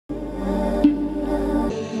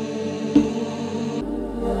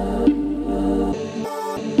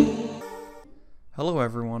Hello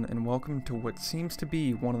everyone, and welcome to what seems to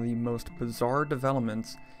be one of the most bizarre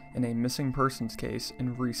developments in a missing persons case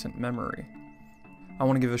in recent memory. I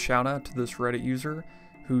want to give a shout out to this Reddit user,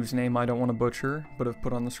 whose name I don't want to butcher, but have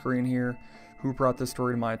put on the screen here, who brought this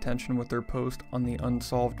story to my attention with their post on the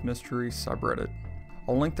Unsolved Mysteries subreddit.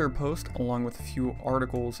 I'll link their post along with a few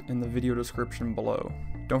articles in the video description below.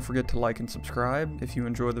 Don't forget to like and subscribe if you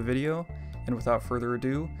enjoy the video, and without further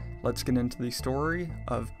ado, let's get into the story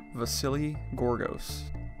of Vasile Gorgos.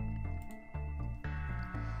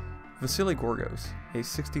 Vasile Gorgos, a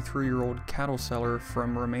 63-year-old cattle seller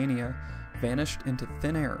from Romania, vanished into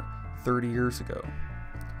thin air 30 years ago.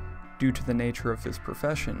 Due to the nature of his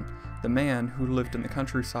profession, the man, who lived in the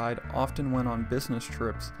countryside, often went on business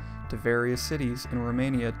trips to various cities in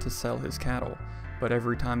Romania to sell his cattle, but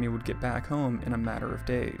every time he would get back home in a matter of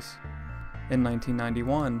days. In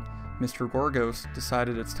 1991, Mr. Gorgos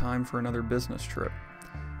decided it's time for another business trip.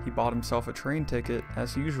 He bought himself a train ticket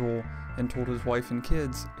as usual and told his wife and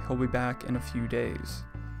kids he'll be back in a few days.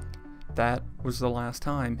 That was the last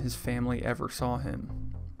time his family ever saw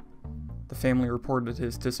him. The family reported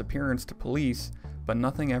his disappearance to police, but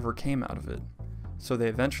nothing ever came out of it, so they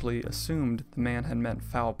eventually assumed the man had meant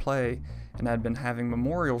foul play and had been having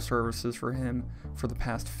memorial services for him for the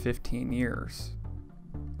past 15 years.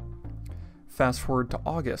 Fast forward to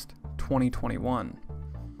August 2021.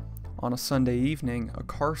 On a Sunday evening, a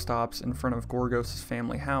car stops in front of Gorgos'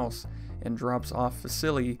 family house and drops off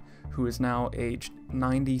Vasile, who is now aged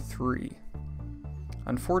 93.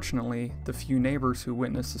 Unfortunately, the few neighbors who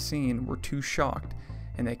witnessed the scene were too shocked,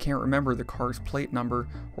 and they can't remember the car's plate number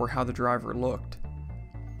or how the driver looked.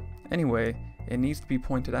 Anyway, it needs to be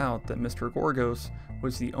pointed out that Mr. Gorgos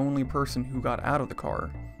was the only person who got out of the car.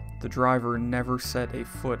 The driver never set a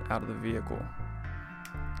foot out of the vehicle.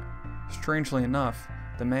 Strangely enough,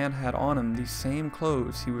 the man had on him the same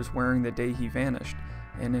clothes he was wearing the day he vanished,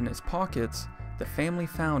 and in his pockets, the family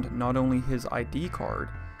found not only his ID card,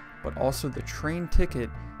 but also the train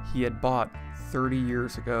ticket he had bought 30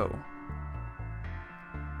 years ago.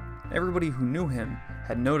 Everybody who knew him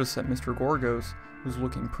had noticed that Mr. Gorgos was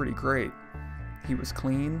looking pretty great. He was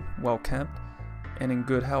clean, well kept, and in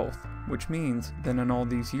good health, which means that in all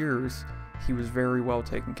these years, he was very well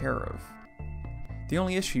taken care of. The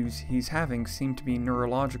only issues he's having seem to be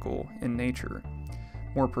neurological in nature.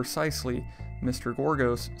 More precisely, Mr.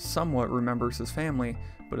 Gorgos somewhat remembers his family,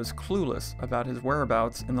 but is clueless about his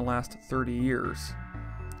whereabouts in the last 30 years.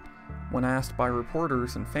 When asked by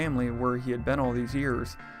reporters and family where he had been all these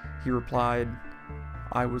years, he replied,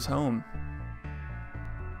 "I was home."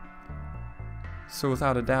 So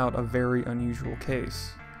without a doubt, a very unusual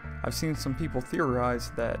case. I've seen some people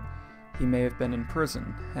theorize that he may have been in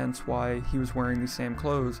prison, hence why he was wearing the same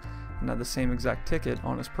clothes and had the same exact ticket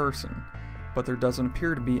on his person, but there doesn't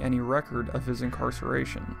appear to be any record of his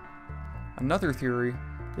incarceration. Another theory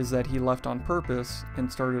is that he left on purpose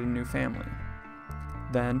and started a new family.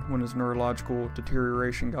 Then, when his neurological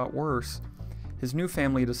deterioration got worse, his new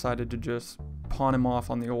family decided to just pawn him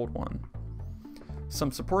off on the old one.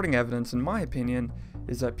 Some supporting evidence, in my opinion,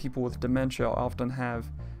 is that people with dementia often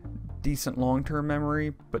have decent long-term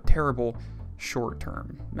memory, but terrible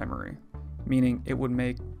short-term memory. Meaning it would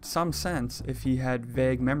make some sense if he had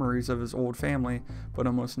vague memories of his old family, but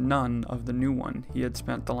almost none of the new one he had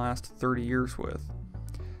spent the last 30 years with.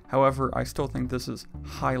 However, I still think this is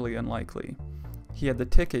highly unlikely. He had the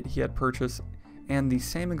ticket he had purchased and the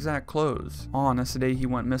same exact clothes on as the day he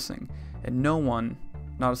went missing, and no one,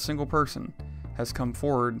 not a single person, has come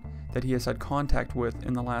forward that he has had contact with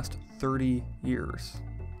in the last 30 years.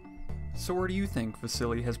 So where do you think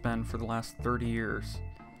Vasile has been for the last 30 years?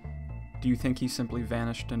 Do you think he simply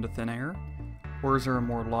vanished into thin air? Or is there a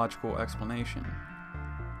more logical explanation?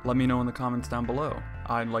 Let me know in the comments down below.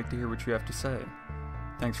 I'd like to hear what you have to say.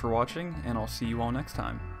 Thanks for watching, and I'll see you all next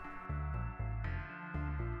time.